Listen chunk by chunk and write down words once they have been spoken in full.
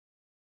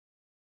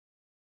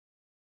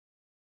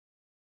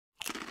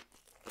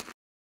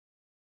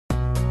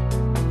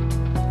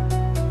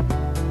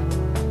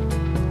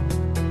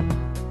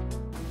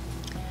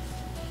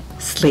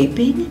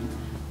Sleeping?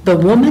 The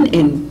woman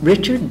in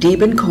Richard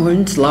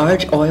Diebenkorn's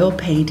large oil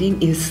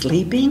painting is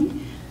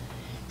sleeping?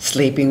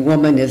 Sleeping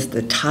Woman is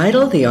the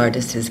title the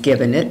artist has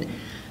given it.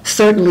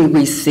 Certainly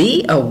we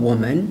see a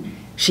woman.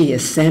 She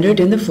is centered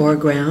in the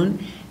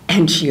foreground,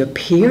 and she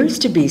appears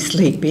to be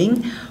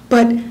sleeping,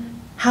 but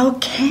how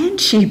can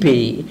she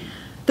be?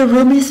 The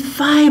room is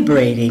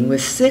vibrating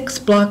with 6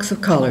 blocks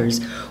of colors,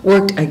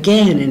 worked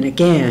again and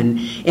again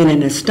in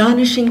an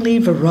astonishingly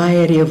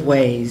variety of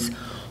ways,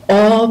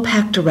 all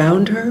packed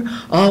around her,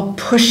 all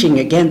pushing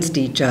against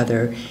each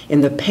other in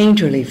the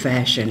painterly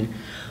fashion,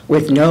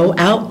 with no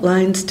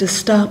outlines to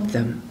stop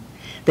them.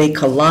 They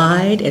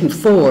collide and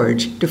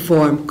forge to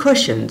form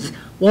cushions,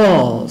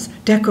 walls,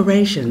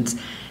 decorations,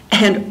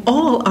 and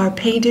all are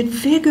painted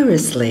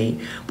vigorously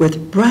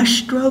with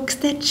brushstrokes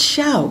that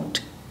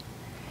shout.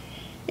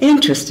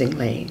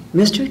 Interestingly,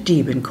 Mr.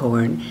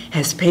 Diebenkorn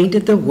has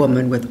painted the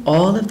woman with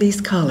all of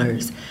these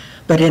colors,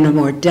 but in a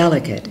more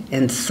delicate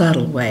and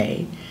subtle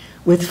way,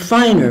 with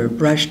finer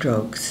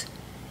brushstrokes.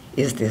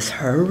 Is this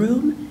her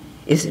room?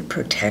 Is it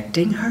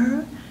protecting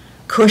her,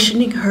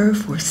 cushioning her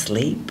for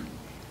sleep?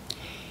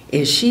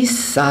 Is she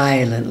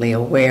silently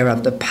aware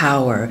of the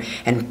power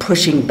and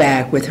pushing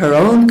back with her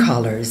own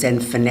colors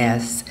and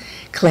finesse,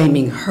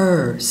 claiming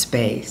her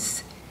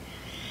space?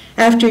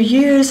 After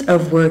years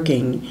of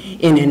working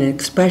in an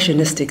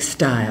expressionistic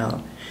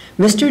style,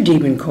 Mr.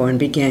 Diebenkorn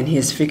began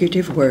his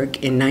figurative work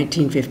in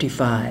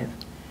 1955.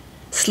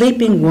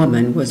 Sleeping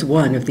Woman was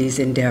one of these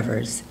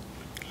endeavors.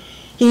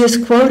 He is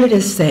quoted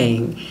as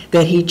saying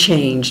that he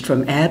changed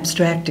from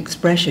abstract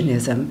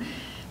expressionism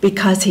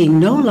because he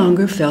no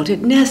longer felt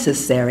it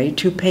necessary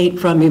to paint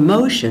from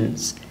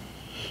emotions.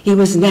 He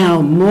was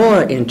now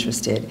more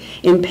interested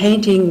in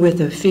painting with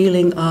a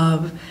feeling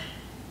of,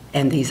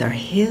 and these are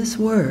his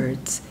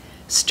words,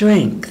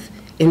 strength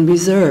in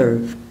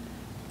reserve,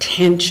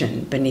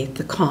 tension beneath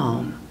the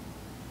calm.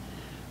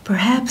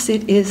 Perhaps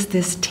it is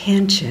this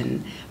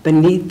tension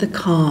beneath the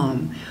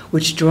calm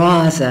which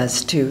draws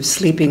us to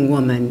Sleeping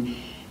Woman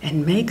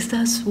and makes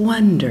us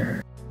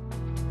wonder.